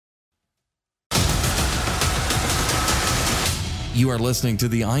You are listening to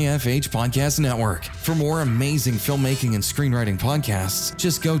the IFH Podcast Network. For more amazing filmmaking and screenwriting podcasts,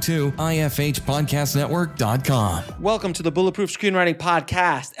 just go to ifhpodcastnetwork.com. Welcome to the Bulletproof Screenwriting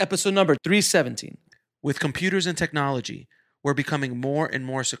Podcast, episode number 317. With computers and technology, we're becoming more and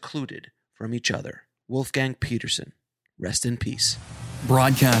more secluded from each other. Wolfgang Peterson, rest in peace.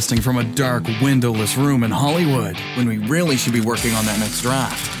 Broadcasting from a dark, windowless room in Hollywood when we really should be working on that next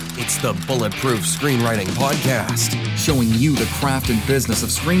draft. It's the Bulletproof Screenwriting Podcast, showing you the craft and business of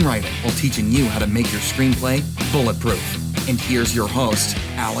screenwriting while teaching you how to make your screenplay bulletproof. And here's your host,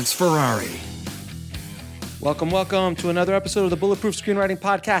 Alex Ferrari. Welcome to another episode of the Bulletproof Screenwriting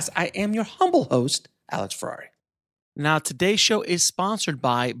Podcast. I am your humble host, Alex Ferrari. Now, today's show is sponsored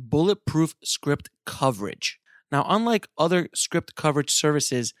by Bulletproof Script Coverage. Now, unlike other script coverage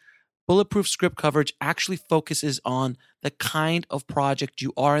services, Bulletproof Script Coverage actually focuses on the kind of project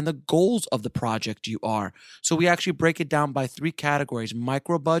you are and the goals of the project you are. So we actually break it down by three categories: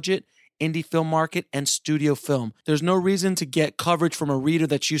 micro budget, indie film market, and studio film. There's no reason to get coverage from a reader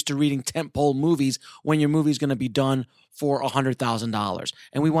that's used to reading tentpole movies when your movie's going to be done for $100,000.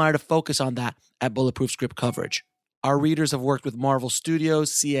 And we wanted to focus on that at Bulletproof Script Coverage. Our readers have worked with Marvel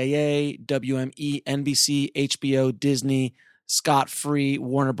Studios, CAA, WME, NBC, HBO, Disney, Scott Free,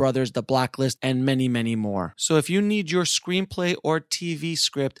 Warner Brothers, The Blacklist, and many, many more. So if you need your screenplay or TV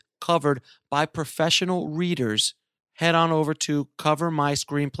script covered by professional readers, head on over to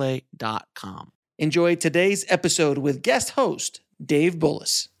covermyscreenplay.com. Enjoy today's episode with guest host Dave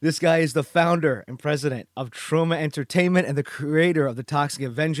Bullis. This guy is the founder and president of Troma Entertainment and the creator of The Toxic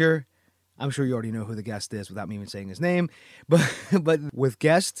Avenger. I'm sure you already know who the guest is without me even saying his name, but with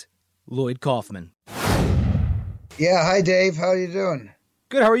guest Lloyd Kaufman. Yeah, hi Dave. How you doing?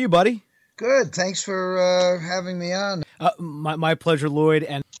 Good. How are you, buddy? Good. Thanks for having me on. My pleasure, Lloyd.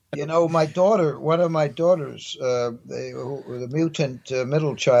 And you know, my daughter, one of my daughters, the mutant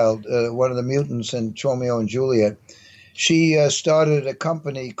middle child, one of the mutants in Romeo and Juliet, she started a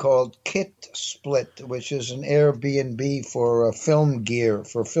company called Kit Split, which is an Airbnb for film gear,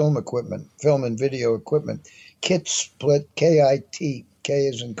 for film equipment, film and video equipment. Kit Split, K-I-T, K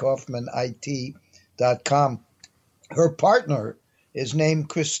as in Kaufman, IT.com. Her partner is named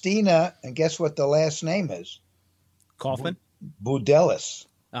Christina, and guess what the last name is? Kaufman? Budelis.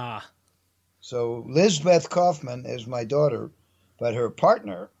 Ah. So Lizbeth Kaufman is my daughter, but her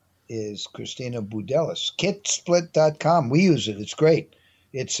partner is Christina Budelis. Kitsplit.com. We use it. It's great.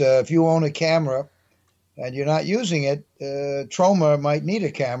 It's if you own a camera and you're not using it, Troma might need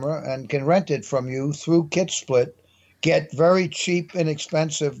a camera and can rent it from you through Kitsplit, get very cheap,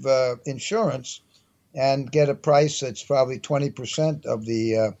 inexpensive insurance, and get a price that's probably 20% of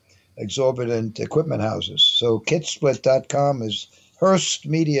the exorbitant equipment houses. So kitsplit.com is Hearst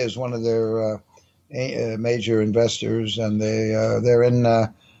Media is one of their major investors, and they're in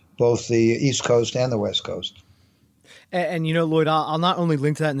both the East Coast and the West Coast. And you know, Lloyd, I'll not only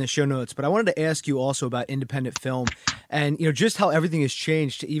link to that in the show notes, but I wanted to ask you also about independent film and, you know, just how everything has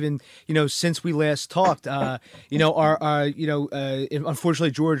changed even, you know, since we last talked. You know,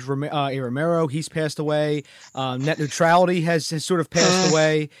 unfortunately, George Romero, he's passed away. Net neutrality has sort of passed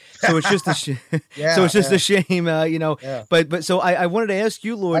away. So it's just a a shame, you know. Yeah. But so I wanted to ask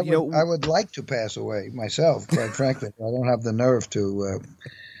you, Lloyd, I would like to pass away myself, quite frankly. I don't have the nerve to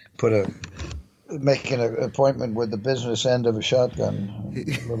make an appointment with the business end of a shotgun.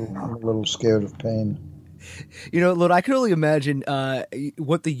 I'm a little scared of pain. You know, Lloyd, I could only imagine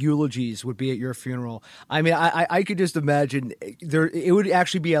what the eulogies would be at your funeral. I mean, I could just imagine it would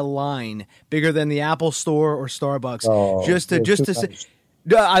actually be a line bigger than the Apple Store or Starbucks. Oh, just to say.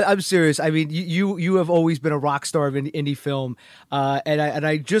 No, I'm serious. I mean, you have always been a rock star of indie film, and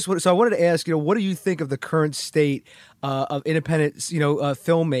I wanted to ask, you know, what do you think of the current state of independent, you know,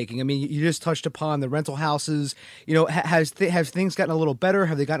 filmmaking? I mean, you just touched upon the rental houses. You know, have things gotten a little better?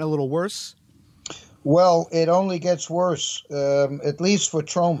 Have they gotten a little worse? Well, it only gets worse, at least for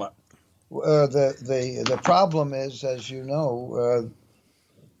Troma. The problem is, as you know,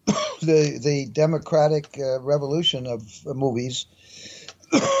 the democratic revolution of movies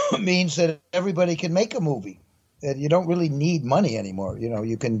means that everybody can make a movie. And you don't really need money anymore. You know,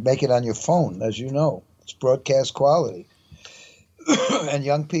 you can make it on your phone, as you know. It's broadcast quality. And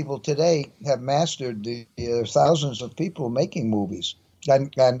young people today have mastered the thousands of people making movies.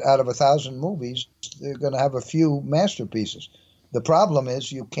 And out of 1,000 movies, they're going to have a few masterpieces. The problem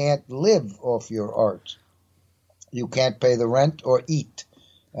is you can't live off your art. You can't pay the rent or eat.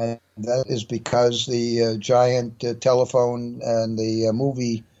 And that is because the giant telephone and the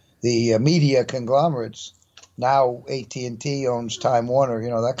media conglomerates, now AT&T owns Time Warner, you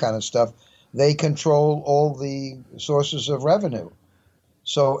know, that kind of stuff, they control all the sources of revenue.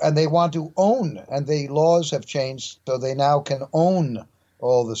 So, and they want to own, and the laws have changed, so they now can own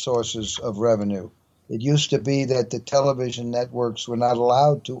all the sources of revenue. It used to be that the television networks were not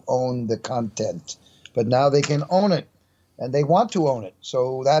allowed to own the content, but now they can own it, and they want to own it.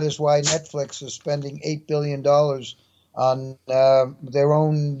 So that is why Netflix is spending $8 billion on their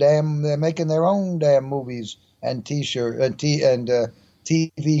own they're making their own damn movies and TV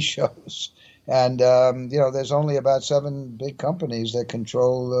shows. And, there's only about 7 big companies that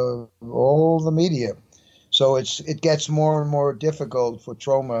control all the media. So it gets more and more difficult for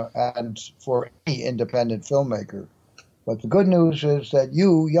Troma and for any independent filmmaker. But the good news is that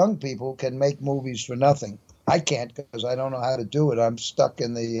you, young people, can make movies for nothing. I can't because I don't know how to do it. I'm stuck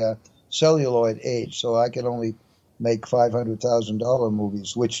in the celluloid age, so I can only make $500,000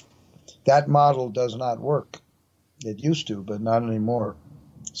 movies, which that model does not work. It used to, but not anymore.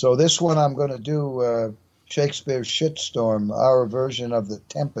 So this one I'm going to do Shakespeare's Shitstorm, our version of the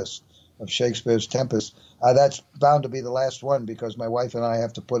Tempest, of Shakespeare's Tempest. That's bound to be the last one because my wife and I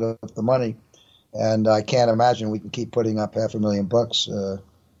have to put up the money, and I can't imagine we can keep putting up $500,000.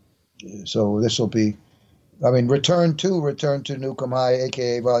 So this will be, Return to Newcomb High,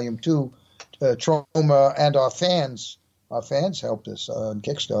 a.k.a. Volume 2, Troma and our fans helped us on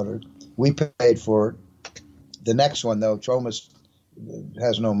Kickstarter. We paid for it. The next one, though, Troma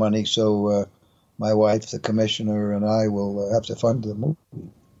has no money, so my wife, the commissioner, and I will have to fund the movie.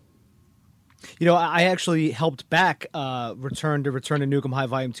 I actually helped back Return to Newcomb High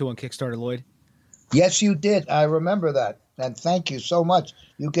Volume 2 on Kickstarter, Lloyd. Yes, you did. I remember that. And thank you so much.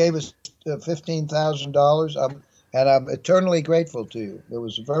 You gave us $15,000, and I'm eternally grateful to you. It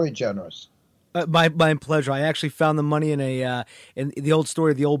was very generous. My pleasure. I actually found the money in the old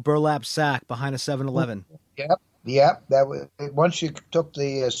story of the old burlap sack behind a 7-Eleven. Yep. That was, once you took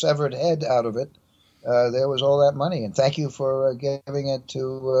the severed head out of it, there was all that money. And thank you for giving it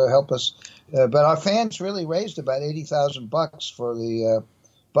to help us. But our fans really raised about $80,000 for the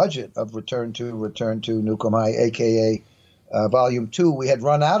budget of Return to Newcomb High, a.k.a. Volume 2. We had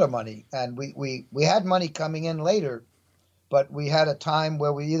run out of money, and we had money coming in later, but we had a time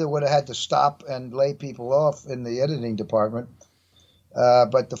where we either would have had to stop and lay people off in the editing department,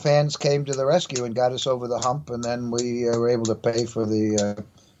 but the fans came to the rescue and got us over the hump, and then we were able to pay for the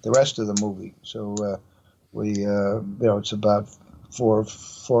rest of the movie. So it's about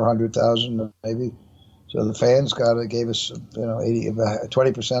 $400,000 maybe. So the fans gave us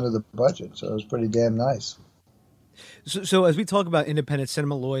 20% of the budget. So it was pretty damn nice. So as we talk about independent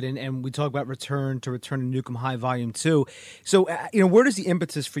cinema, Lloyd, and we talk about Return to Newcomb High Volume 2, so where does the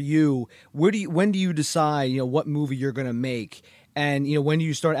impetus for you? When do you decide what movie you're going to make? And when do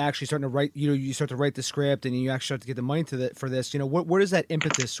you starting to write? You start to write the script, and you actually start to get the money for this. Where does that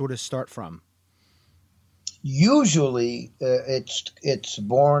impetus sort of start from? Usually, it's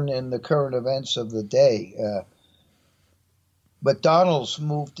born in the current events of the day. McDonald's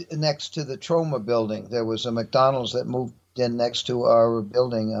moved next to the Troma building. There was a McDonald's that moved in next to our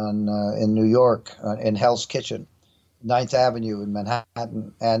building in New York, in Hell's Kitchen, 9th Avenue in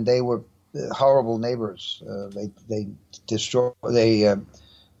Manhattan, and they were horrible neighbors. They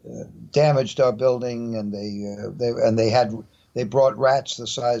damaged our building, and they brought rats the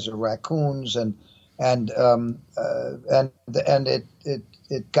size of raccoons, and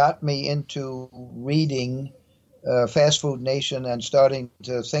it got me into reading Fast Food Nation and starting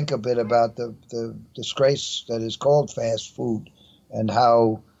to think a bit about the disgrace that is called fast food and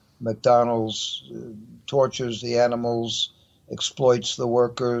how McDonald's tortures the animals, exploits the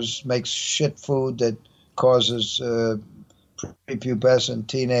workers, makes shit food that causes prepubescent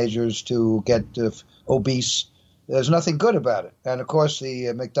teenagers to get obese. There's nothing good about it. And of course,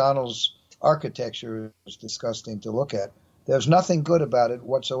 the McDonald's architecture is disgusting to look at. There's nothing good about it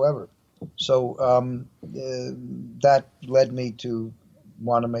whatsoever. So that led me to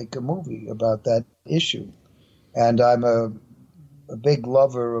want to make a movie about that issue. And I'm a big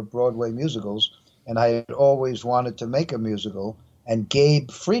lover of Broadway musicals, and I had always wanted to make a musical. And Gabe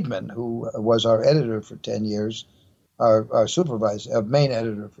Friedman, who was our editor for 10 years, our supervisor, our main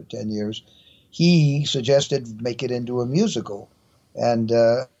editor for 10 years, he suggested make it into a musical. And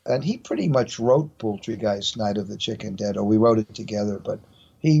he pretty much wrote Poultrygeist, Night of the Chicken Dead, or we wrote it together, but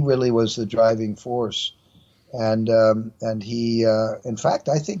he really was the driving force. And he, in fact,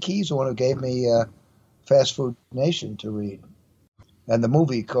 I think he's the one who gave me Fast Food Nation to read. And the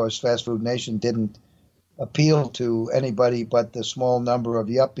movie, of course, Fast Food Nation, didn't appeal to anybody but the small number of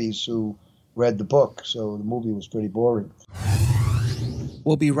yuppies who read the book. So the movie was pretty boring.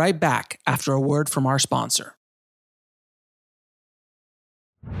 We'll be right back after a word from our sponsor.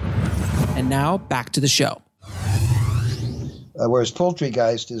 And now back to the show. Whereas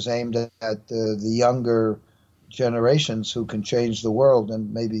Poultrygeist is aimed at the younger generations who can change the world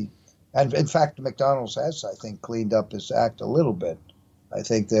and in fact, McDonald's has, I think, cleaned up its act a little bit. I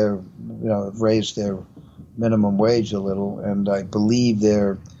think they're, have raised their minimum wage a little, and I believe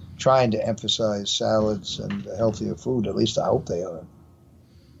they're trying to emphasize salads and healthier food. At least I hope they are.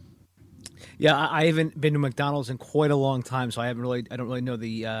 Yeah, I haven't been to McDonald's in quite a long time, so I don't really know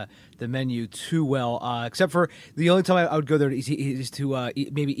the menu too well. Except for the only time I would go there is to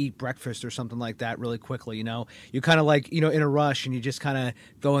maybe eat breakfast or something like that really quickly. You kind of in a rush, and you just kind of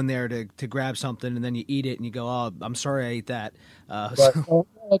go in there to grab something, and then you eat it, and you go, "Oh, I'm sorry, I ate that." But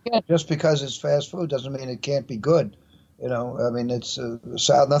again, just because it's fast food doesn't mean it can't be good. It's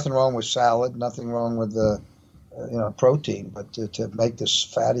salad. Nothing wrong with salad. Nothing wrong with protein, but to make this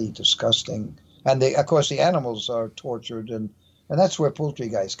fatty, disgusting, and of course the animals are tortured, and that's where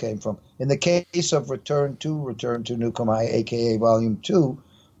Poultrygeist came from. In the case of Return to Nukem High, aka Volume 2,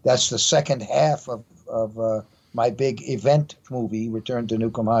 that's the second half of my big event movie, Return to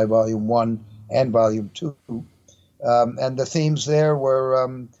Nukem High, Volume 1 and Volume 2, and the themes there were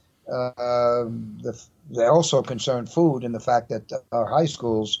they also concerned food and the fact that our high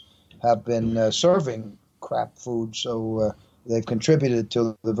schools have been serving crap food, so they've contributed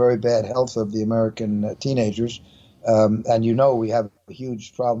to the very bad health of the American teenagers. And we have a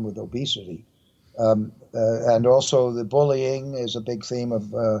huge problem with obesity. And also the bullying is a big theme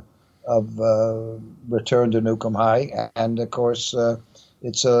of Return to Nukem High. And, of course,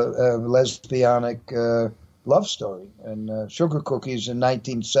 it's a lesbianic love story. And Sugar Cookies in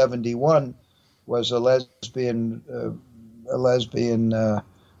 1971 was a lesbian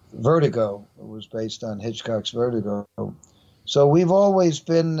Vertigo. It was based on Hitchcock's Vertigo. So we've always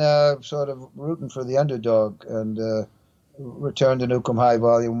been sort of rooting for the underdog, and Return to Nukem High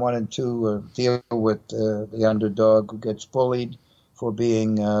Volume 1 and 2 deal with the underdog who gets bullied for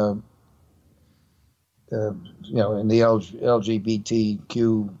being, in the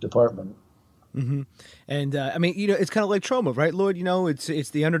LGBTQ department. Mm-hmm. And it's kind of like Troma, right, Lloyd? It's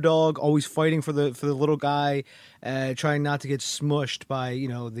the underdog always fighting for the little guy, trying not to get smushed by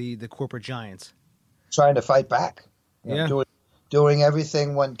the corporate giants. Trying to fight back, doing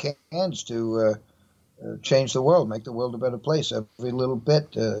everything one can to change the world, make the world a better place. Every little bit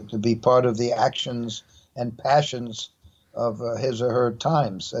to be part of the actions and passions of his or her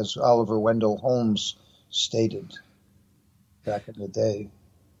times, as Oliver Wendell Holmes stated back in the day.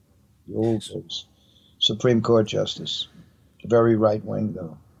 The old days. Supreme Court Justice. Very right wing,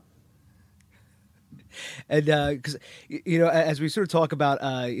 though. And because as we sort of talk about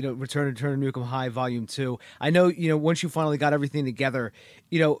Return to Nukem High Volume 2, I know once you finally got everything together,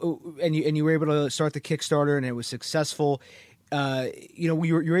 and you were able to start the Kickstarter and it was successful. You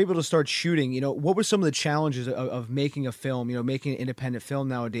were able to start shooting. What were some of the challenges of making a film? Making an independent film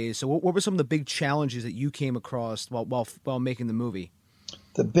nowadays. So what were some of the big challenges that you came across while making the movie?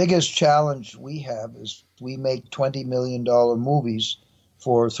 The biggest challenge we have is we make $20 million movies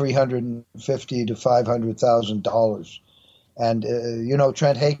for $350,000 to $500,000. And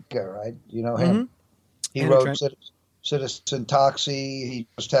Trent Haker, right? You know him. Mm-hmm. He wrote Citizen Toxie. He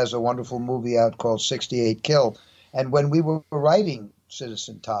just has a wonderful movie out called 68 Kill. And when we were writing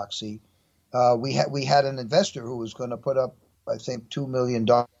Citizen Toxie, we had an investor who was going to put up, I think, $2 million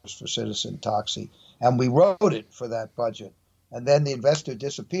for Citizen Toxie. And we wrote it for that budget. And then the investor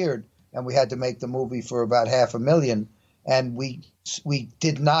disappeared, and we had to make the movie for about $500,000. And we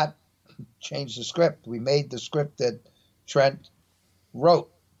did not change the script. We made the script that Trent wrote.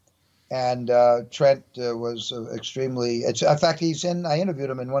 And Trent was extremely. In fact, I interviewed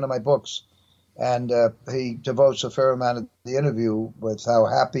him in one of my books, and he devotes a fair amount of the interview with how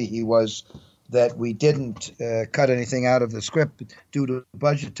happy he was that we didn't cut anything out of the script due to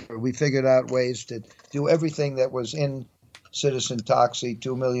budget. We figured out ways to do everything that was in Citizen Toxie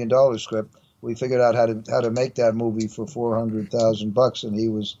 $2 million script. We figured out how to make that movie for $400,000, and he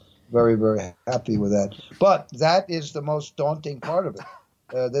was very, very happy with that. But that is the most daunting part of it.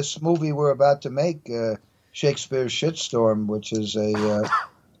 This movie we're about to make, Shakespeare's Shitstorm, which is a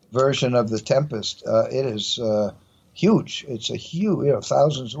version of The Tempest, it is huge. It's a huge,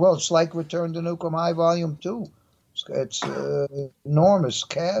 thousands. Well, it's like Return to Nukem High Volume 2. It's enormous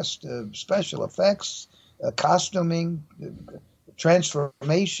cast, special effects, costuming,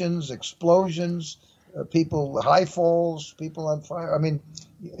 transformations, explosions, people, high falls, people on fire. I mean,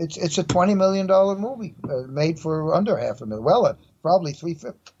 it's a $20 million movie made for under $500,000. Well, probably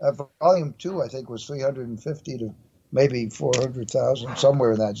Volume 2, I think, was $350,000 to maybe $400,000,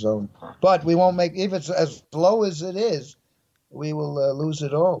 somewhere in that zone. But we won't make, even as low as it is, we will lose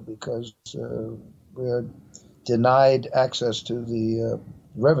it all because we're denied access to the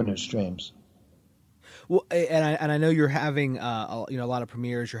revenue streams. Well, and I know you're having a lot of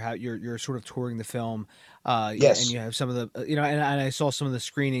premieres. You're sort of touring the film. Yes, and you have some of the and I saw some of the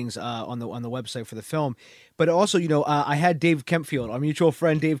screenings on the website for the film. But also, I had Dave Kempfield, our mutual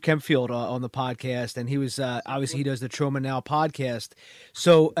friend Dave Kempfield, on the podcast, and he was obviously he does the Troma Now podcast.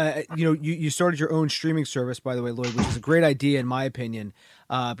 So you started your own streaming service, by the way, Lloyd, which is a great idea in my opinion.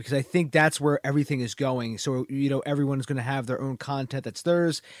 Because I think that's where everything is going. So, everyone's going to have their own content that's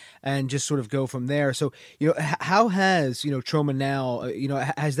theirs and just sort of go from there. So, how has, Troma Now,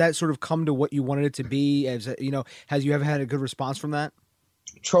 has that sort of come to what you wanted it to be? Has you ever had a good response from that?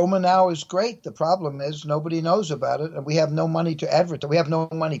 Troma Now is great. The problem is nobody knows about it, and we have no money to advertise. We have no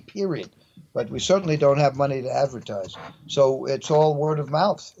money, period. But we certainly don't have money to advertise. So it's all word of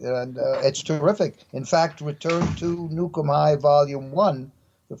mouth, and it's terrific. In fact, Return to Nukem High Volume 1,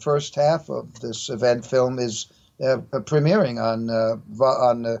 the first half of this event film, is premiering on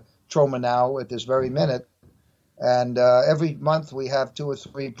Troma Now at this very minute. And every month we have 2 or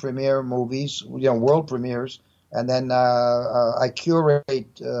 3 premiere movies, world premieres. And then I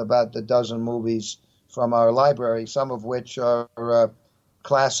curate about a dozen movies from our library, some of which are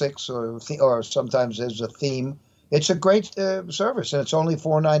classics or sometimes there's a theme. It's a great service, and it's only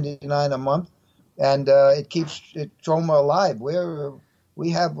 $4.99 a month. And it keeps Troma alive. We're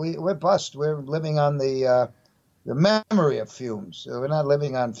bust. We're living on the memory of fumes. We're not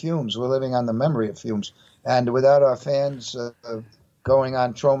living on fumes. We're living on the memory of fumes. And without our fans going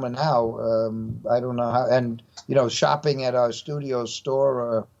on Troma Now, I don't know how. And shopping at our studio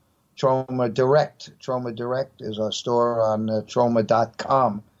store, Troma Direct. Troma Direct is our store on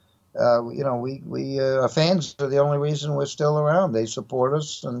Troma.com. Our fans are the only reason we're still around. They support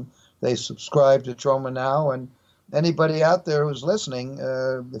us and they subscribe to Troma Now. And anybody out there who's listening,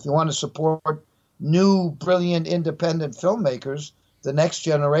 if you want to support new, brilliant, independent filmmakers, the next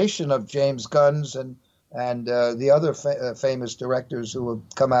generation of James Gunns and the other famous directors who have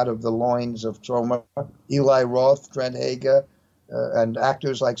come out of the loins of Troma, Eli Roth, Trent Hager, and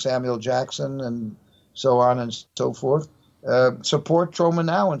actors like Samuel Jackson and so on and so forth, support Troma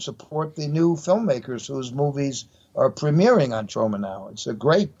Now and support the new filmmakers whose movies are premiering on Troma Now. It's a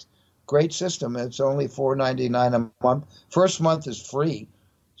great system. It's only $4.99 a month. First month is free.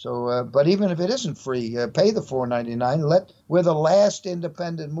 So, but even if it isn't free, pay the $4.99. We're the last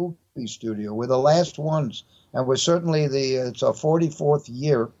independent movie studio. We're the last ones, and we're certainly it's our 44th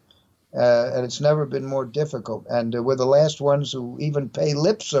year, and it's never been more difficult. And we're the last ones who even pay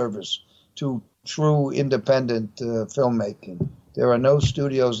lip service to true independent filmmaking. There are no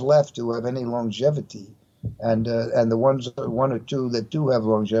studios left who have any longevity. And the one or two that do have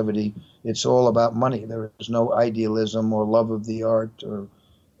longevity, it's all about money. There is no idealism or love of the art, or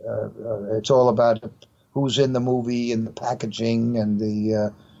it's all about who's in the movie and the packaging and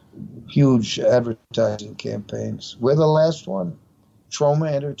the huge advertising campaigns. We're the last one.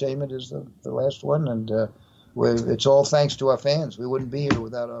 Troma Entertainment is the last one, and it's all thanks to our fans. We wouldn't be here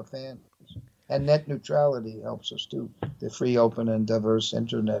without our fans. And net neutrality helps us too. The free, open, and diverse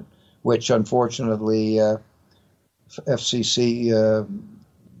internet, which unfortunately FCC,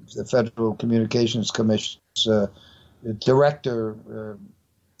 the Federal Communications Commission's director,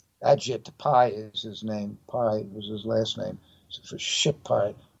 Ajit Pai is his name. Pai was his last name. So for shit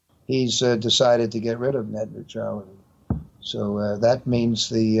Pai. He's decided to get rid of net neutrality. So that means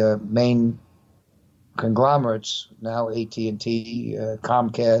the main conglomerates now, AT&T,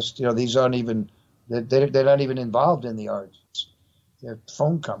 Comcast, these aren't even, they're not even involved in the arts. They're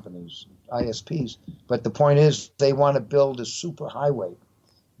phone companies, ISPs. But the point is, they want to build a superhighway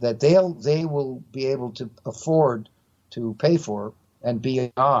that they will be able to afford to pay for and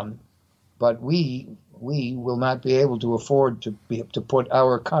be on, but we will not be able to afford to put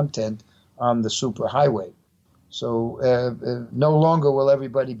our content on the superhighway. So no longer will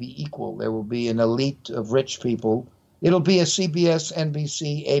everybody be equal. There will be an elite of rich people. It'll be a CBS,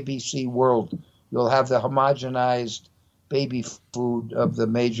 NBC, ABC world. You'll have the homogenized baby food of the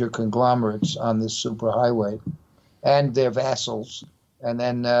major conglomerates on this superhighway and their vassals. And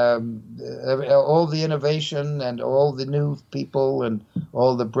then all the innovation and all the new people and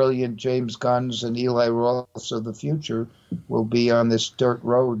all the brilliant James Gunns and Eli Roths of the future will be on this dirt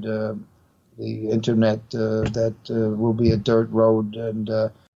road. The internet that will be a dirt road and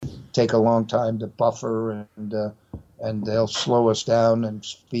take a long time to buffer, and they'll slow us down and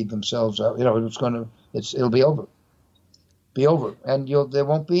speed themselves up. It'll be over. And there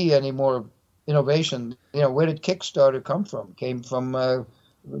won't be any more innovation. Where did Kickstarter come from? Came from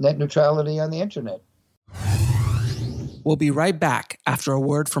net neutrality on the internet. We'll be right back after a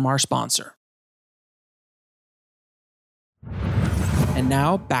word from our sponsor. And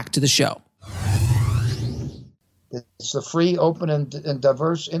now back to the show. It's the free, open, and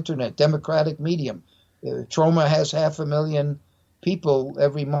diverse internet, democratic medium. Troma has 500,000 people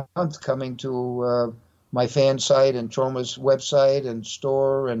every month coming to my fan site and Troma's website and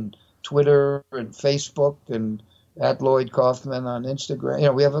store and Twitter and Facebook and at Lloyd Kaufman on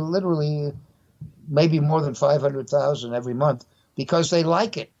Instagram. We have literally maybe more than 500,000 every month because they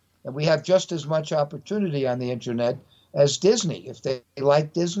like it. And we have just as much opportunity on the internet as Disney. If they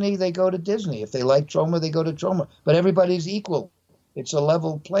like Disney, they go to Disney. If they like Troma, they go to Troma. But everybody's equal. It's a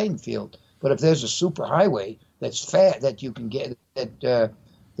level playing field. But if there's a super highway that's fast, that you can get,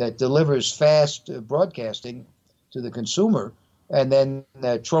 that delivers fast broadcasting to the consumer, and then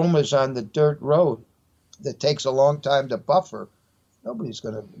Troma's on the dirt road that takes a long time to buffer, nobody's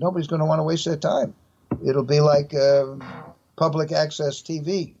gonna want to waste their time. It'll be like public access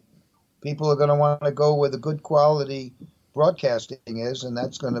TV. People are going to want to go where the good quality broadcasting is, and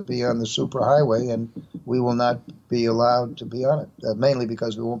that's going to be on the superhighway, and we will not be allowed to be on it, mainly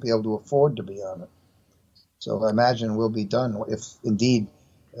because we won't be able to afford to be on it. So I imagine we'll be done if indeed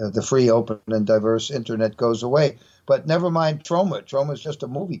the free, open, and diverse internet goes away. But never mind Troma. Troma is just a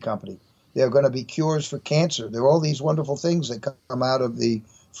movie company. There are going to be cures for cancer. There are all these wonderful things that come out of the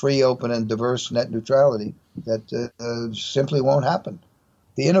free, open, and diverse net neutrality that simply won't happen.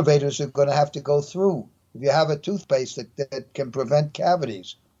 The innovators are going to have to go through. If you have a toothpaste that can prevent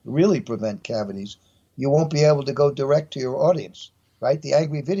cavities, really prevent cavities, you won't be able to go direct to your audience, right? The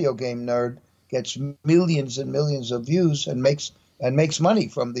angry video game nerd gets millions and millions of views and makes money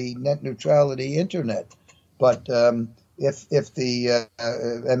from the net neutrality internet. But if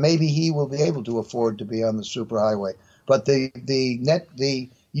and maybe he will be able to afford to be on the superhighway. But the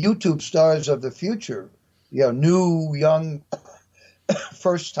YouTube stars of the future, new, young,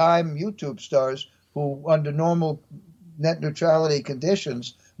 first-time YouTube stars who, under normal net neutrality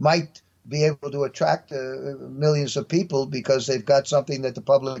conditions, might be able to attract millions of people because they've got something that the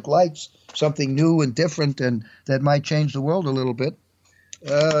public likes, something new and different, and that might change the world a little bit.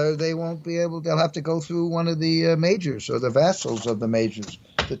 They won't be able. They'll have to go through one of the majors or the vassals of the majors.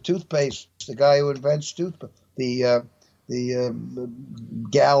 The toothpaste, the guy who invents toothpaste, the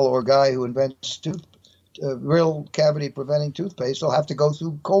gal or guy who invents real cavity preventing toothpaste, they'll have to go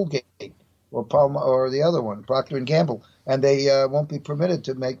through Colgate or Palma or the other one, Procter and Gamble, and they won't be permitted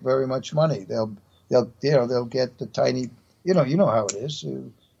to make very much money. They'll get the tiny, you know how it is,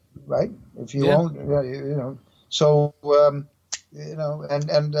 right? If you own, so.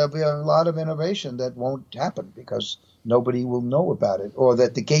 And there'll be a lot of innovation that won't happen because nobody will know about it, or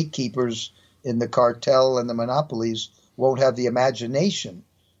that the gatekeepers in the cartel and the monopolies won't have the imagination.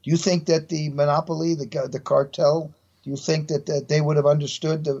 Do you think that the monopoly, the cartel, do you think that they would have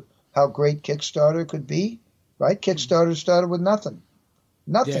understood how great Kickstarter could be? Right? Kickstarter started with nothing.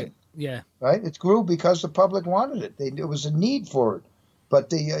 Yeah. Right? It grew because the public wanted it. It was a need for it. But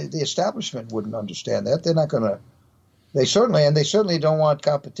the establishment wouldn't understand that. They're not going to. They certainly don't want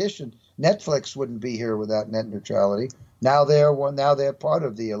competition. Netflix wouldn't be here without net neutrality. Now they're part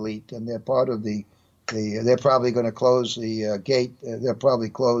of the elite, and they're part of the they're probably going to close the gate. They'll probably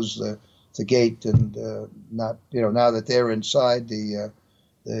close the gate and not, now that they're inside the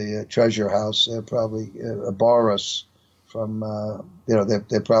treasure house, they'll probably bar us from,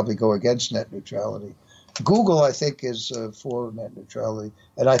 they probably go against net neutrality. Google, I think, is for net neutrality,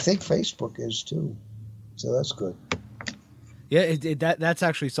 and I think Facebook is too. So that's good. Yeah, that's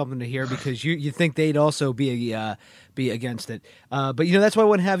actually something to hear because you think they'd also be against it, but that's why I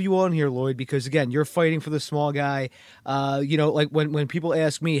want to have you on here, Lloyd, because again you're fighting for the small guy. Like when people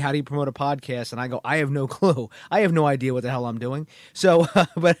ask me how do you promote a podcast, and I go I have no clue, I have no idea what the hell I'm doing. So,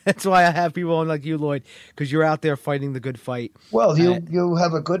 but that's why I have people on like you, Lloyd, because you're out there fighting the good fight. Well, you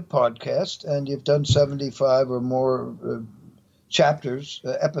have a good podcast, and you've done 75 or more chapters,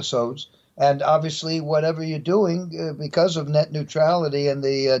 episodes. And obviously, whatever you're doing, because of net neutrality and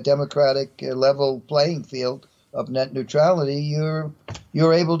the democratic level playing field of net neutrality, you're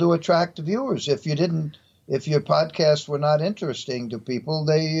able to attract viewers. If your podcasts were not interesting to people,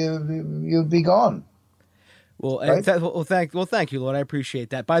 you'd be gone. Well, right? Thank you, Lloyd. I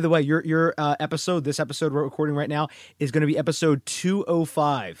appreciate that. By the way, your this episode we're recording right now is going to be episode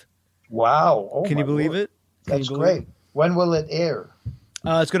 205. Wow! Oh, can you believe it? That's great. When will it air?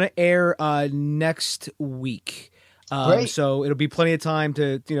 It's going to air next week. Great. So it'll be plenty of time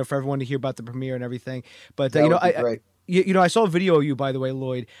to for everyone to hear about the premiere and everything. But great. I saw a video of you, by the way,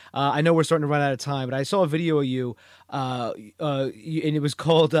 Lloyd. I know we're starting to run out of time, but I saw a video of you, and it was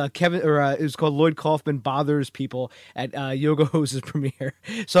called it was called Lloyd Kaufman Bothers People at Yoga Hose's premiere.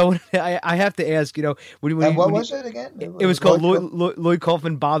 So I have to ask, what was it again? It was called Lloyd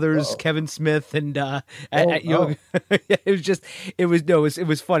Kaufman Bothers Kevin Smith, and at Yoga. It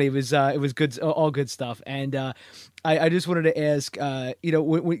was funny. It was good, all good stuff, and I just wanted to ask, when,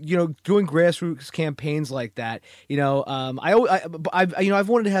 doing grassroots campaigns like that, I've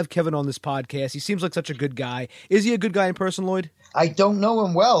wanted to have Kevin on this podcast. He seems like such a good guy. Is he a good guy in person, Lloyd? I don't know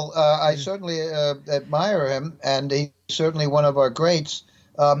him well. I certainly admire him, and he's certainly one of our greats.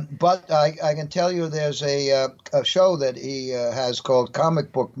 But I can tell you there's a show that he has called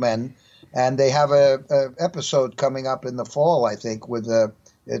Comic Book Men, and they have a episode coming up in the fall, I think, with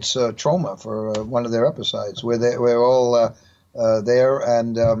it's Troma for one of their episodes where we're all there,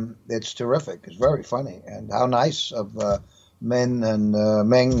 and it's terrific. It's very funny, and how nice of Ming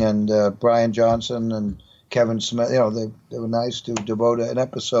and Brian Johnson and Kevin Smith. They were nice to devote an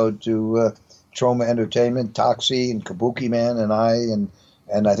episode to Troma Entertainment, Toxie and Kabuki Man and I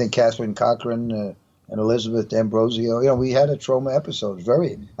and I think Catherine Cochran and Elizabeth D'Ambrosio. We had a Troma episode.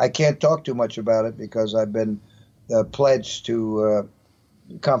 I can't talk too much about it because I've been pledged to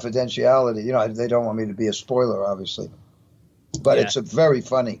confidentiality. They don't want me to be a spoiler, obviously. But It's very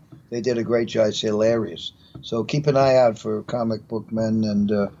funny. They did a great job. It's hilarious. So keep an eye out for Comic Book Men and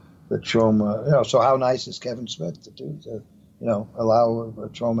the Troma. So how nice is Kevin Smith to allow a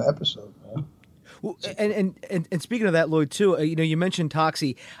Troma episode, right? Well, and speaking of that, Lloyd, too, you mentioned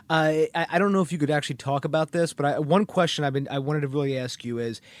Toxie. I don't know if you could actually talk about this, but one question I wanted to really ask you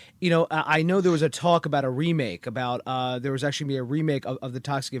is, I know there was a talk about a remake, there was actually a remake of the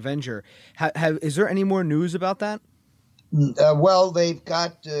Toxic Avenger. Is there any more news about that? Well, they've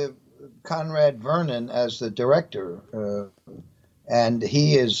got Conrad Vernon as the director, and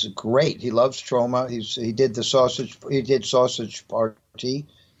he is great. He loves Troma. He did Sausage Party.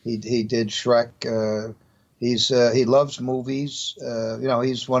 He did Shrek. He loves movies.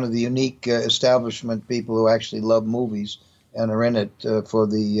 He's one of the unique establishment people who actually love movies and are in it for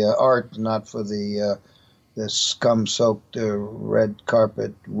the art, not for the scum-soaked red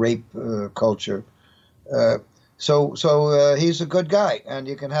carpet rape culture. So he's a good guy, and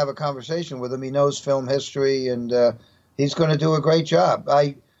you can have a conversation with him. He knows film history, and he's going to do a great job.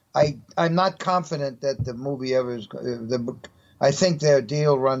 I'm not confident that the movie ever is. I think their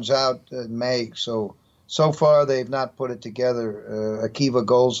deal runs out in May, so far they've not put it together. Akiva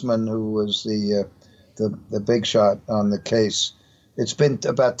Goldsman, who was the big shot on the case, it's been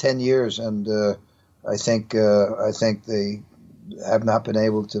about 10 years, and I think they have not been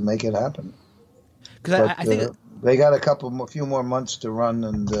able to make it happen. Because I think they got a few more months to run,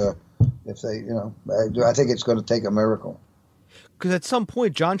 and if they, I think it's going to take a miracle. Because at some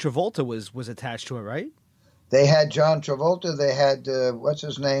point, John Travolta was attached to it, right? They had John Travolta. They had what's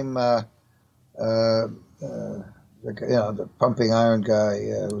his name? The pumping iron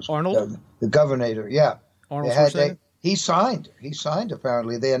guy. Arnold. The Governor. Yeah. Arnold Schwarzenegger? He signed.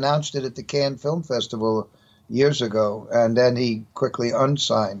 Apparently, they announced it at the Cannes Film Festival years ago, and then he quickly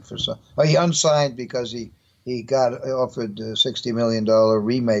unsigned for some. Well, he unsigned because he got offered a $60 million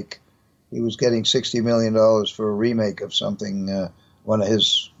remake. He was getting $60 million for a remake of something. One of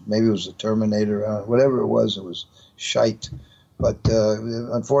his, maybe it was the Terminator, whatever it was shite. But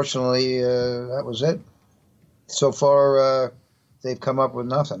unfortunately, that was it. So far, they've come up with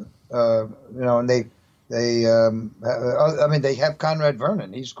nothing. And they have Conrad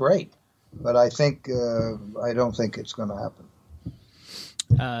Vernon. He's great, but I don't think it's going to happen.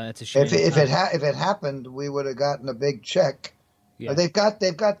 It's a shame. If it happened, we would have gotten a big check. Yeah. They've got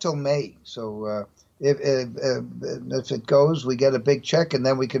till May, so. If it goes, we get a big check, and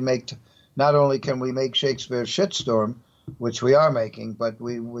then we can make. Not only can we make Shakespeare's Shitstorm, which we are making, but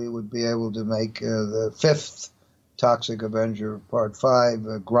we would be able to make the 5th Toxic Avenger Part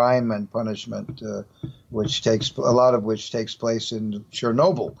 5, Grime and Punishment, a lot of which takes place in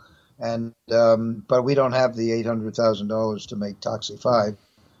Chernobyl, and but we don't have the $800,000 to make Toxic 5,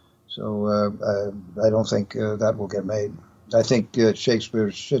 so I don't think that will get made. I think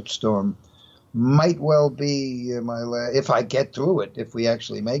Shakespeare's Shitstorm might well be if I get through it, if we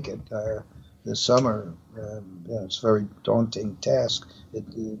actually make it this summer. It's a very daunting task.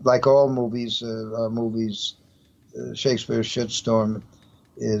 Like all movies, Shakespeare's Shitstorm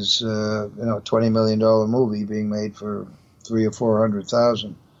is a $20 million movie being made for $300,000 or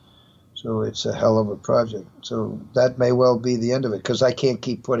 $400,000. So it's a hell of a project. So that may well be the end of it, because I can't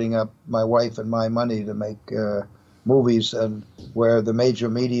keep putting up my wife and my money to make movies, and where the major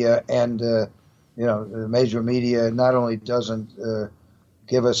media and the major media not only doesn't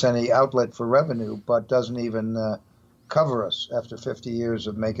give us any outlet for revenue, but doesn't even cover us after 50 years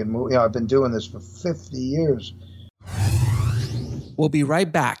of making movies. I've been doing this for 50 years. We'll be right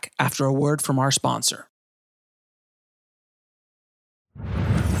back after a word from our sponsor.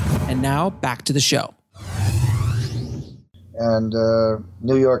 And now back to the show. And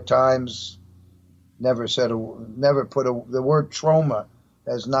New York Times never put the word Troma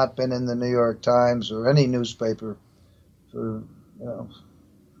has not been in the New York Times or any newspaper for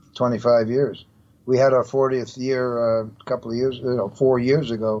 25 years. We had our 40th year a couple of years, 4 years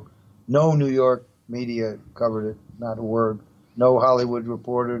ago. No New York media covered it, not a word. No Hollywood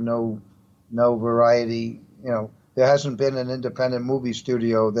Reporter, no Variety. There hasn't been an independent movie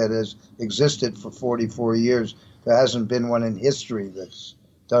studio that has existed for 44 years. There hasn't been one in history that's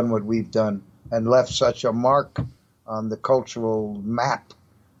done what we've done and left such a mark on the cultural map,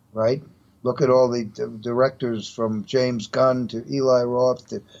 right? Look at all the directors from James Gunn to Eli Roth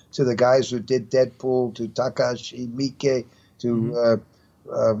to the guys who did Deadpool, to Takashi Miike, to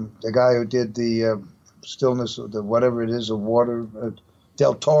the guy who did the Stillness of the whatever it is of water,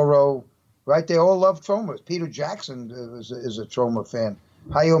 Del Toro, right? They all love Troma. Peter Jackson is a Troma fan.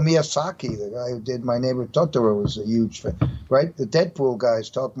 Hayao Miyazaki, the guy who did My Neighbor Totoro, was a huge fan, right? The Deadpool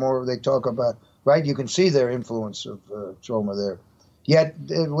guys they talk about, right? You can see their influence of Troma there. Yet,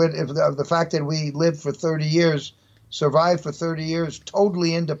 the fact that we lived for 30 years, survived for 30 years,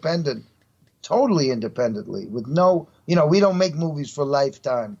 totally independently, with no, we don't make movies for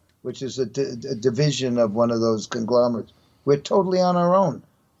Lifetime, which is a division of one of those conglomerates. We're totally on our own.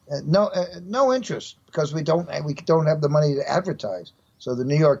 No interest, because we don't have the money to advertise. So the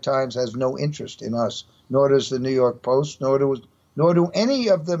New York Times has no interest in us, nor does the New York Post, nor do any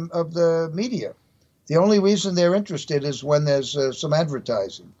of the media. The only reason they're interested is when there's some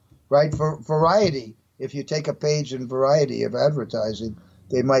advertising, right? For Variety, if you take a page in Variety of advertising,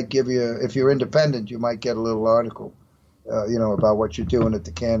 they might give you, if you're independent, you might get a little article, about what you're doing at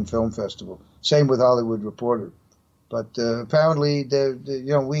the Cannes Film Festival. Same with Hollywood Reporter. But apparently,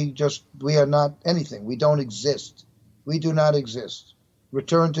 we are not anything. We don't exist. We do not exist.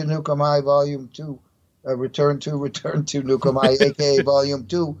 Return to Nukem High Volume 2. Return to Nukem High, a.k.a. Volume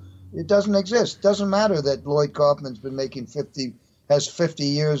 2. It doesn't exist. It doesn't matter that Lloyd Kaufman's been has 50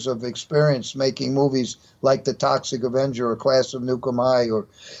 years of experience making movies like The Toxic Avenger or Class of Nukem High or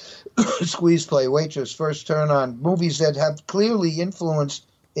Squeeze Play, Waitress, First Turn On, movies that have clearly influenced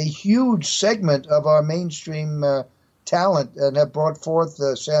a huge segment of our mainstream talent and have brought forth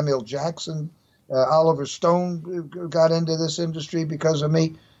Samuel Jackson. Oliver Stone got into this industry because of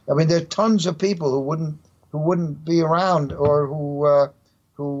me. I mean, there are tons of people who wouldn't be around or who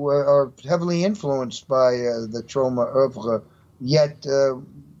are heavily influenced by the Troma oeuvre. Yet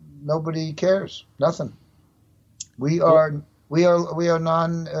nobody cares. Nothing. We don't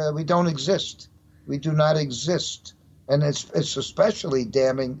exist. We do not exist, and it's especially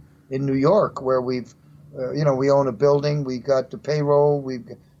damning in New York, where we own a building, we got the payroll, we've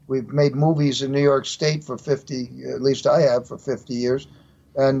made movies in New York State for 50, at least I have, for 50 years,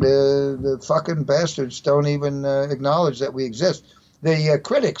 and the fucking bastards don't even acknowledge that we exist. The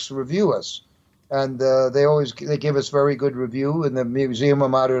critics review us, and they give us very good review. And the Museum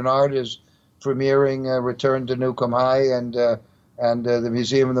of Modern Art is premiering Return to Nukem High, and the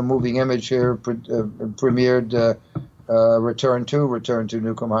Museum of the Moving Image here premiered Return to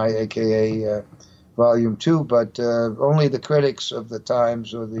Nukem High, aka Volume 2. But only the critics of the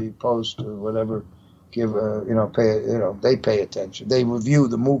Times or the Post or whatever they pay attention. They review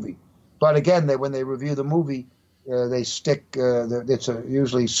the movie, but again, when they review the movie, they stick. It's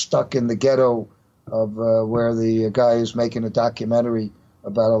usually stuck in the ghetto of where the guy is making a documentary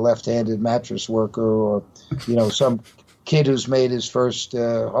about a left-handed mattress worker, or some kid who's made his first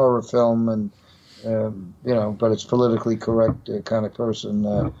horror film, and but it's politically correct kind of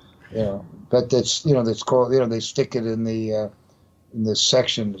person. But that's called. They stick it in this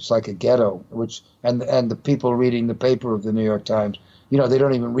section. It's like a ghetto, and the people reading the paper of the New York Times, they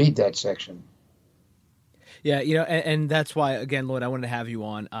don't even read that section. Yeah, and that's why, again, Lloyd, I wanted to have you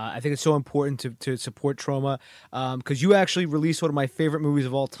on. I think it's so important to support Troma, because you actually released one of my favorite movies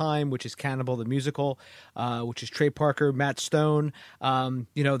of all time, which is Cannibal the Musical, which is Trey Parker, Matt Stone.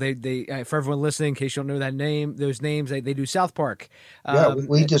 They for everyone listening, in case you don't know those names, they do South Park.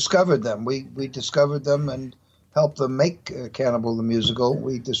 We discovered them. We discovered them and helped them make Cannibal the Musical.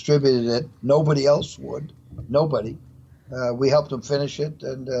 We distributed it. Nobody else would. Nobody. We helped them finish it,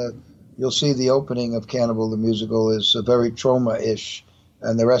 and you'll see the opening of Cannibal the Musical is very Troma-ish,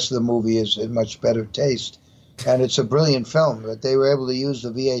 and the rest of the movie is in much better taste. And it's a brilliant film. But they were able to use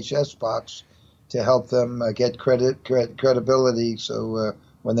the VHS box to help them get credibility. So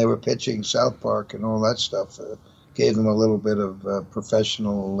when they were pitching South Park and all that stuff, gave them a little bit of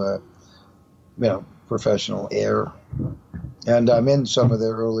professional air. And I'm in some of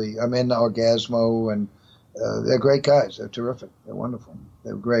their I'm in Orgasmo, and they're great guys. They're terrific. They're wonderful.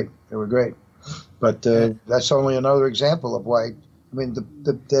 They were great. But that's only another example of why. I mean,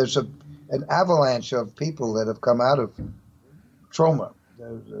 there's an avalanche of people that have come out of Troma.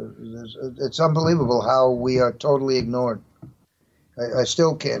 It's unbelievable how we are totally ignored. I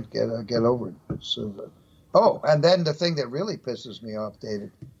still can't get over it. And then the thing that really pisses me off,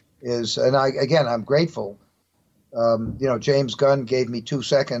 David, is, and I'm grateful. James Gunn gave me 2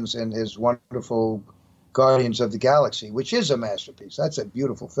 seconds in his wonderful Guardians of the Galaxy, which is a masterpiece. That's a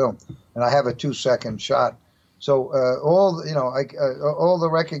beautiful film, and I have a 2-second shot. So all the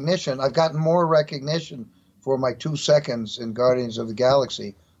recognition, I've gotten more recognition for my 2 seconds in Guardians of the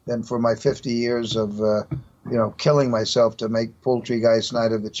Galaxy than for my 50 years of killing myself to make Poultrygeist,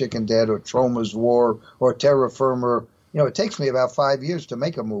 Night of the Chicken Dead, or Troma's War, or Terra Firma. It takes me about 5 years to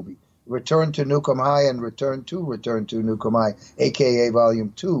make a movie. Return to Nukem High and Return to Nukem High, a.k.a.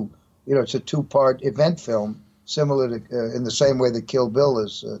 Volume 2. It's a 2-part event film, similar to in the same way that Kill Bill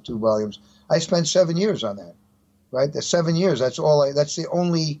is 2 volumes. I spent 7 years on that, right? The 7 years. That's the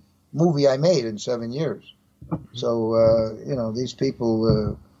only movie I made in 7 years. So these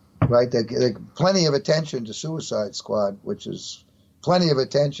people, right? They plenty of attention to Suicide Squad, which is plenty of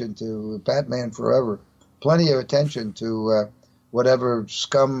attention to Batman Forever, plenty of attention to whatever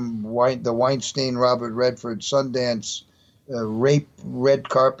scum, the Weinstein, Robert Redford, Sundance, rape, red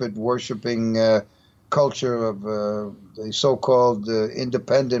carpet worshipping culture of the so-called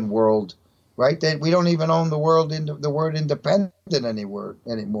independent world, right? We don't even own the word independent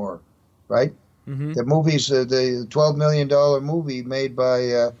anymore, right? Mm-hmm. The movies, the $12 million movie made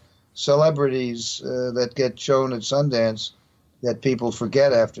by celebrities that get shown at Sundance that people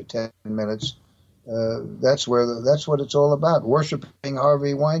forget after 10 minutes. That's what it's all about. Worshiping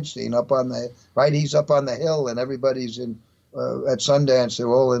Harvey Weinstein he's up on the hill, and everybody's at Sundance. They're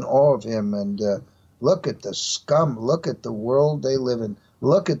all in awe of him. And look at the scum. Look at the world they live in.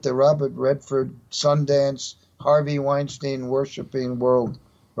 Look at the Robert Redford, Sundance, Harvey Weinstein worshiping world,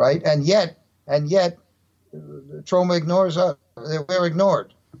 right? And yet, Troma ignores us. We're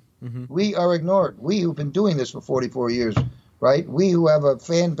ignored. Mm-hmm. We are ignored. We who've been doing this for 44 years, right? We who have a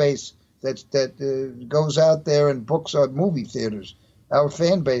fan base that goes out there and books our movie theaters. Our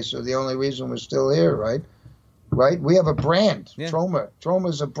fan base are the only reason we're still here, right? Right? We have a brand, yeah. Troma.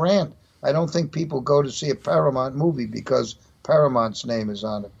 Troma's a brand. I don't think people go to see a Paramount movie because Paramount's name is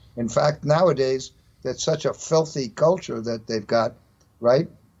on it. In fact, nowadays, that's such a filthy culture that they've got, right?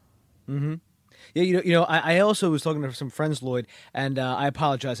 Mm-hmm. Yeah, I also was talking to some friends, Lloyd, and I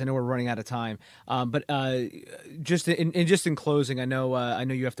apologize. I know we're running out of time, but just in closing, I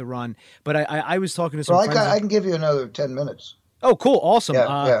know you have to run, but I was talking to some friends. I can give you another 10 minutes. Oh, cool, awesome.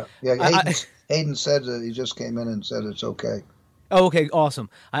 Yeah. Hayden said he just came in and said it's okay. Oh, okay, awesome.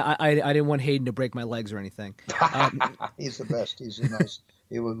 I didn't want Hayden to break my legs or anything. He's the best. He's nice.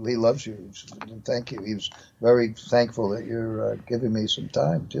 He loves you. Thank you. He was very thankful that you're giving me some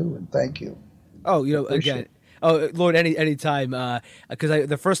time too, and thank you. Oh, again. Oh, Lord, any time. Because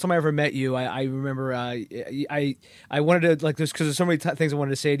the first time I ever met you, I remember I wanted to, like, this because there's so many things I wanted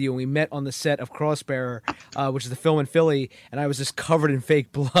to say to you. And we met on the set of Crossbearer, which is the film in Philly, and I was just covered in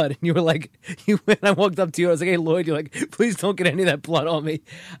fake blood. And you were like, and I walked up to you, I was like, hey, Lloyd, you're like, please don't get any of that blood on me,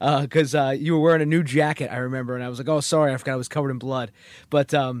 because you were wearing a new jacket, I remember, and I was like, oh, sorry, I forgot I was covered in blood.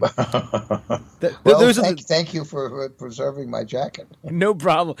 But thank you for preserving my jacket. No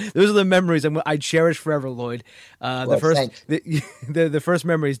problem. Those are the memories I cherish forever, Lloyd. The first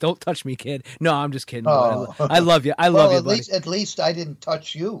memories. Don't touch me, kid. No, I'm just kidding. Oh. I love you. I love you, buddy. At least I didn't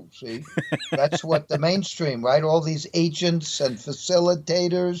touch you. See, that's what the mainstream, right? All these agents and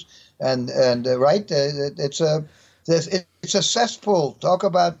facilitators, and right. It's a cesspool. Talk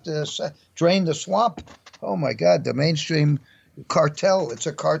about drain the swamp. Oh my God, the mainstream cartel. It's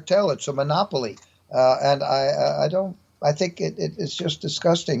a cartel. It's a monopoly, and I think it's just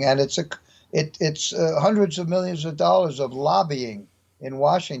disgusting, and it's hundreds of millions of dollars of lobbying in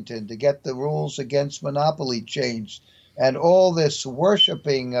Washington to get the rules against monopoly changed, and all this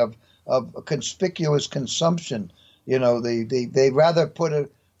worshiping of conspicuous consumption. They'd rather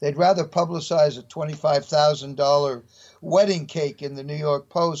publicize a $25,000 wedding cake in the New York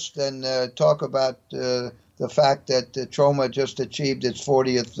Post than talk about the fact that Troma just achieved its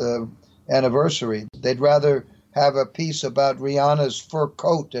 40th anniversary. They'd rather have a piece about Rihanna's fur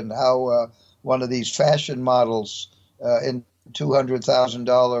coat and how one of these fashion models in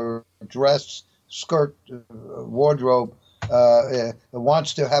 $200,000 dress skirt wardrobe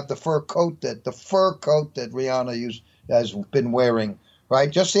wants to have the fur coat that Rihanna has been wearing,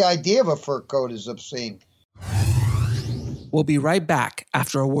 right? Just the idea of a fur coat is obscene. We'll be right back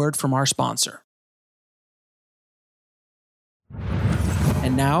after a word from our sponsor.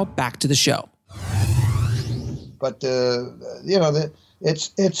 And now back to the show. But it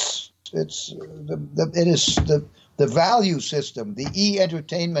is the value system, the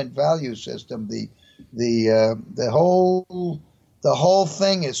entertainment value system, the whole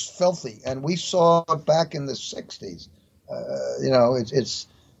thing is filthy, and we saw it back in the 60s.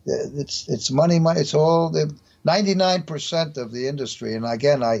 It's money. It's all the 99% of the industry, and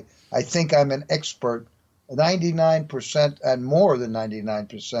again, I think I'm an expert. 99% and more than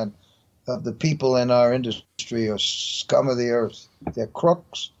 99% of the people in our industry are scum of the earth. They're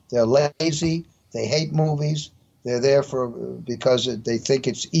crooks. They're lazy. They hate movies. They're there because they think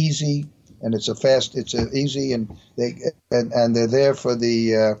it's easy and it's easy, and they're there for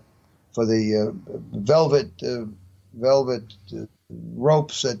the velvet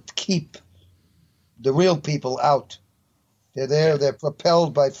ropes that keep the real people out. They're there. They're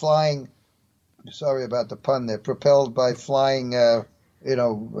propelled by flying. Sorry about the pun. They're propelled by flying,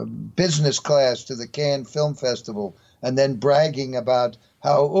 business class to the Cannes Film Festival, and then bragging about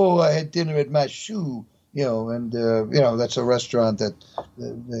how, I had dinner at Mashu, that's a restaurant that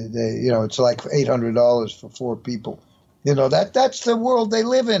it's like $800 for 4 people. That's the world they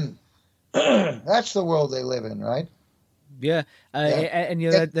live in. That's the world they live in, right? Yeah, and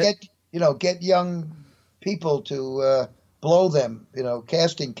get young people to blow them,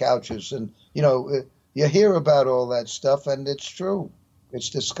 casting couches, and you hear about all that stuff, and it's true. It's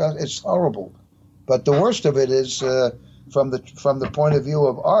disgusting. It's horrible. But the worst of it is, from the point of view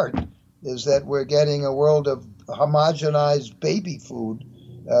of art, is that we're getting a world of homogenized baby food.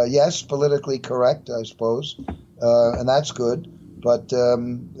 Yes, politically correct, I suppose, and that's good. But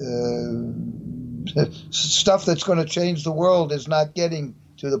stuff that's going to change the world is not getting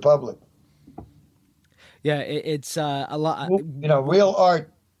to the public. Yeah, it's a lot. Real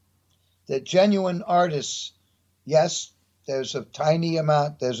art, the genuine artists. Yes, there's a tiny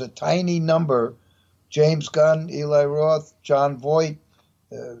amount. There's a tiny number. James Gunn, Eli Roth, John Voight.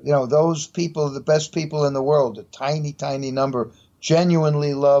 Those people, the best people in the world. A tiny, tiny number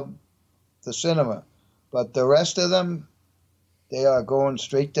genuinely love the cinema, but the rest of them, they are going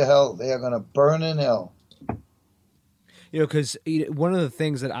straight to hell. They are going to burn in hell. Because one of the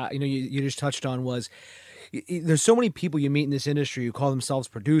things that you just touched on was, there's so many people you meet in this industry who call themselves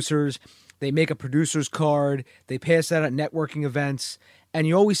producers. They make a producer's card. They pass that at networking events. And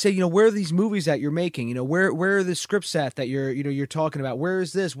you always say, where are these movies that you're making? Where are the scripts at that you're talking about? Where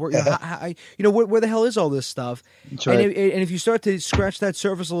is this? Where the hell is all this stuff? That's right. And if you start to scratch that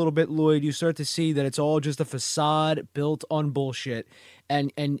surface a little bit, Lloyd, you start to see that it's all just a facade built on bullshit.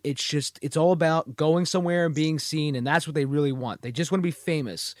 And it's all about going somewhere and being seen, and that's what they really want. They just want to be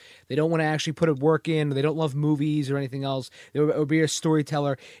famous. They don't want to actually put a work in. Or they don't love movies or anything else. Or be a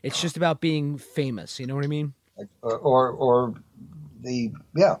storyteller. It's just about being famous. You know what I mean?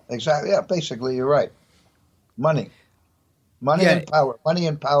 Exactly. Yeah, basically, you're right. Money and power.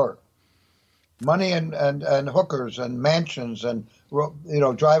 Money and hookers and mansions and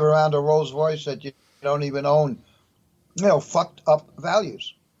drive around a Rolls Royce that you don't even own. Fucked up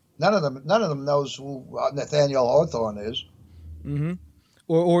values. None of them knows who Nathaniel Hawthorne is. Mm-hmm.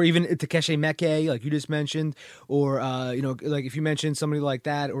 Or even Takeshi Miike, like you just mentioned, or like if you mentioned somebody like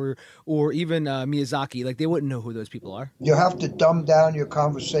that, or even Miyazaki, like they wouldn't know who those people are. You have to dumb down your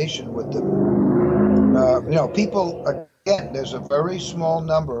conversation with them. People, again, there's a very small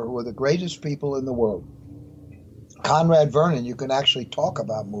number who are the greatest people in the world. Conrad Vernon, you can actually talk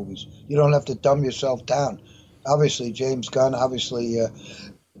about movies. You don't have to dumb yourself down. Obviously, James Gunn, obviously,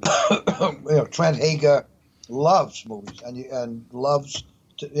 Trent Hager loves movies and loves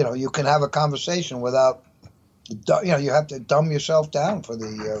to, you can have a conversation without, you have to dumb yourself down for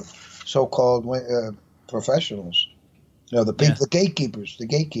the so-called professionals, the gatekeepers.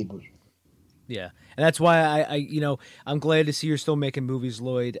 Yeah, and that's why I'm glad to see you're still making movies,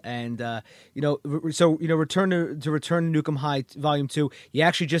 Lloyd. And Return to Nukem High Volume 2. You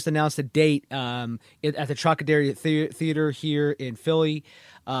actually just announced a date at the Trocadero Theater here in Philly.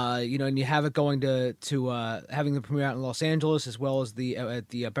 And you have it going to having the premiere out in Los Angeles as well as at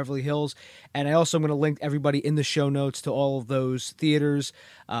the Beverly Hills. And I also am going to link everybody in the show notes to all of those theaters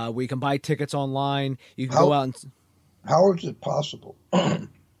where you can buy tickets online. You can go out and. How is it possible?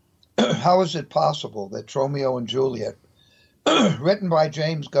 How is it possible that Romeo and Juliet, written by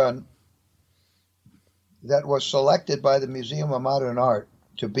James Gunn, that was selected by the Museum of Modern Art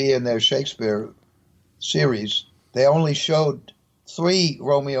to be in their Shakespeare series. They only showed 3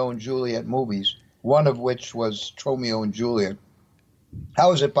 Romeo and Juliet movies, one of which was Tromeo and Juliet.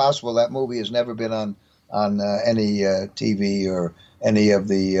 How is it possible that movie has never been on any TV or any of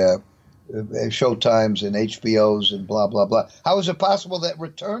the Showtimes and HBOs and blah, blah, blah? How is it possible that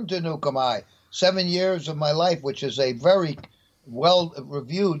Return to Nukem High, 7 years of my life, which is a very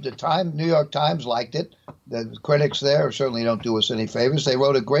well-reviewed, New York Times liked it. The critics there certainly don't do us any favors. They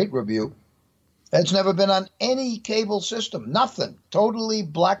wrote a great review. It's never been on any cable system. Nothing. Totally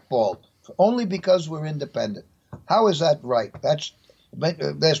blackballed. Only because we're independent. How is that right?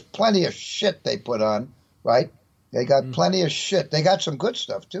 There's plenty of shit they put on, right? They got plenty of shit. They got some good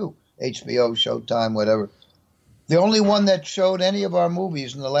stuff, too. HBO, Showtime, whatever. The only one that showed any of our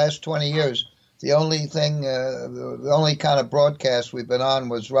movies in the last 20 years, the only kind of broadcast we've been on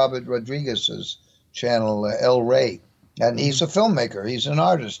was Robert Rodriguez's channel, El Rey. And he's a filmmaker. He's an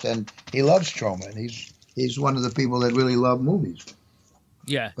artist, and he loves Troma. And he's one of the people that really love movies.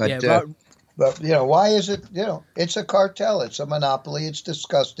 Yeah, but why is it? It's a cartel. It's a monopoly. It's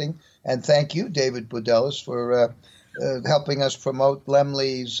disgusting. And thank you, David Budelis, for helping us promote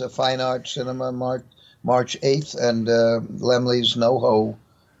Laemmle's Fine Arts Cinema March 8th and Laemmle's NoHo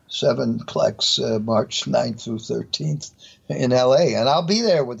 7plex March 9th through 13th in L.A. And I'll be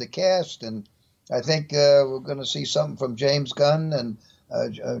there with the cast, and I think we're going to see something from James Gunn and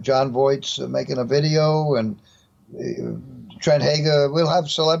John Voight's making a video, and Trent Hager. We'll have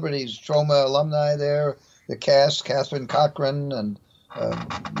celebrities, Troma alumni there, the cast, Catherine Cochran, and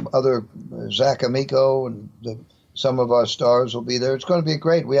other Zach Amico, and some of our stars will be there. It's going to be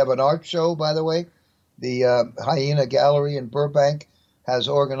great. We have an art show, by the way. The Hyena Gallery in Burbank has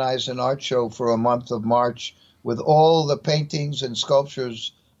organized an art show for a month of March with all the paintings and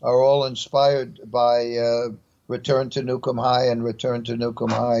sculptures are all inspired by Return to Nukem High and Return to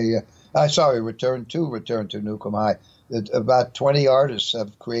Nukem High. Return to Nukem High. About 20 artists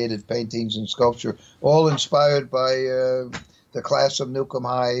have created paintings and sculpture, all inspired by the class of Nukem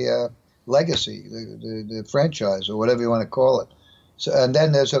High legacy, the franchise, or whatever you want to call it. So, and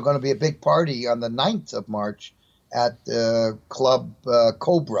then there's going to be a big party on the 9th of March at Club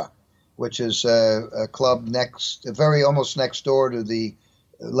Cobra, which is a club almost next door to the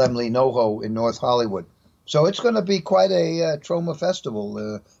Laemmle NoHo in North Hollywood. So it's going to be quite a Troma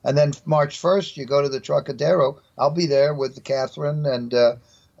festival. And then March 1st, you go to the Trocadero. I'll be there with Catherine and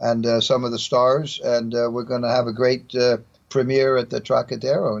some of the stars, and we're going to have a great premiere at the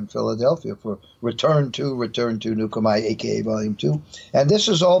Trocadero in Philadelphia for Return to Nukem High, a.k.a. Volume 2. And this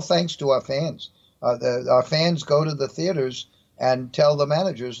is all thanks to our fans. Our fans go to the theaters and tell the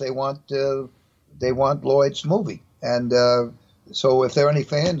managers they want Lloyd's movie. And so if there are any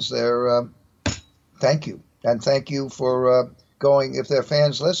fans there, thank you. And thank you for going. If there are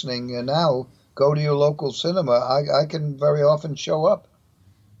fans listening now, go to your local cinema. I can very often show up.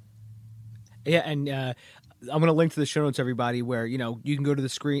 Yeah, and I'm going to link to the show notes, everybody, where you can go to the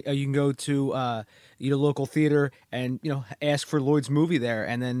screen. You can go to your local theater and ask for Lloyd's movie there,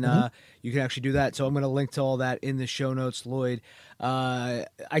 and then you can actually do that. So I'm going to link to all that in the show notes, Lloyd.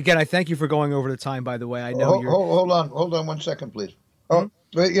 Again, I thank you for going over the time. By the way, I know you're. Hold on 1 second, please.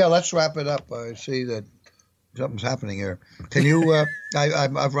 But yeah, let's wrap it up. I see that something's happening here. Can you?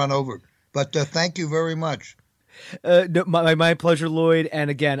 I've run over, but thank you very much. No, my pleasure, Lloyd. And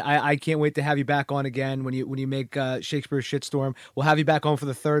again, I can't wait to have you back on again when you make Shakespeare's Shitstorm. We'll have you back on for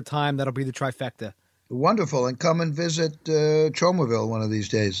the 3rd time. That'll be the trifecta. Wonderful, and come and visit Tromaville one of these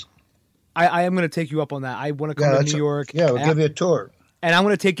days. I am going to take you up on that. I want to come to New York. We'll give you a tour. And I'm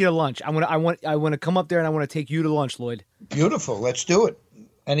going to take you to lunch. I want to come up there and I want to take you to lunch, Lloyd. Beautiful. Let's do it.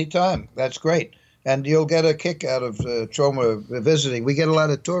 Anytime. That's great. And you'll get a kick out of Troma visiting. We get a lot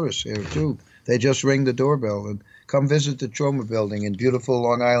of tourists here, too. They just ring the doorbell and come visit the Troma building in beautiful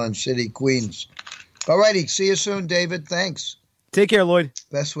Long Island City, Queens. All righty. See you soon, David. Thanks. Take care, Lloyd.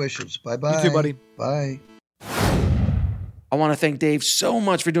 Best wishes. Bye-bye. You too, buddy. Bye. I want to thank Dave so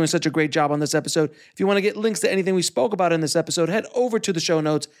much for doing such a great job on this episode. If you want to get links to anything we spoke about in this episode, head over to the show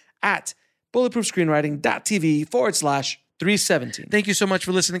notes at bulletproofscreenwriting.tv/317. Thank you so much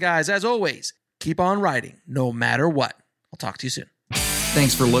for listening, guys. As always, keep on writing, no matter what. I'll talk to you soon.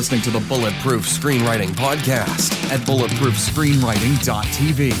 Thanks for listening to the Bulletproof Screenwriting Podcast at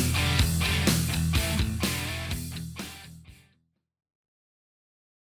bulletproofscreenwriting.tv.